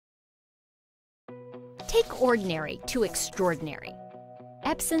Take ordinary to extraordinary.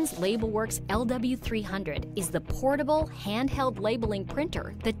 Epson's LabelWorks LW-300 is the portable, handheld labeling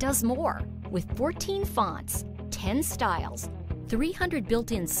printer that does more. With 14 fonts, 10 styles, 300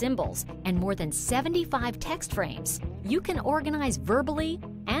 built-in symbols, and more than 75 text frames, you can organize verbally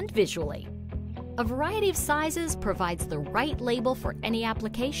and visually. A variety of sizes provides the right label for any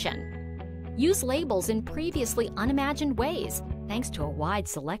application. Use labels in previously unimagined ways thanks to a wide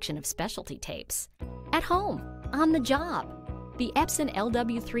selection of specialty tapes. At home, on the job, the Epson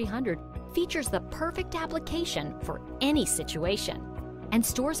LW-300 features the perfect application for any situation and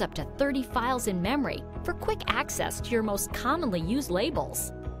stores up to 30 files in memory for quick access to your most commonly used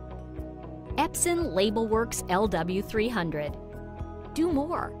labels. Epson LabelWorks LW-300. Do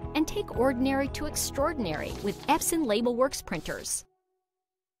more and take ordinary to extraordinary with Epson LabelWorks printers.